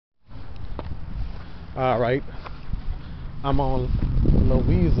Alright, I'm on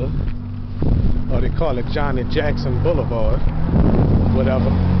Louisa, or they call it Johnny Jackson Boulevard, whatever.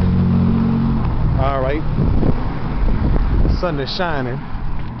 Alright, sun is shining.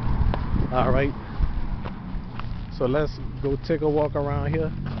 Alright, so let's go take a walk around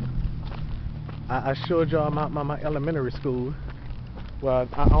here. I showed y'all my elementary school. Well,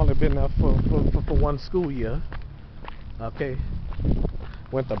 I only been there for one school year. Okay,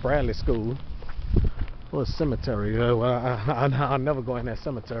 went to Bradley School. Or a cemetery. Well, I'll never go in that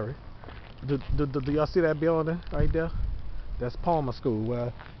cemetery. Do y'all see that building right there? That's Palmer School.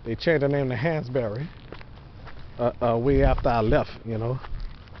 Well, they changed the name to Hansberry way after I left, you know.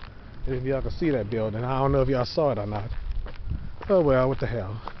 If y'all can see that building, I don't know if y'all saw it or not. Oh well, what the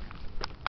hell.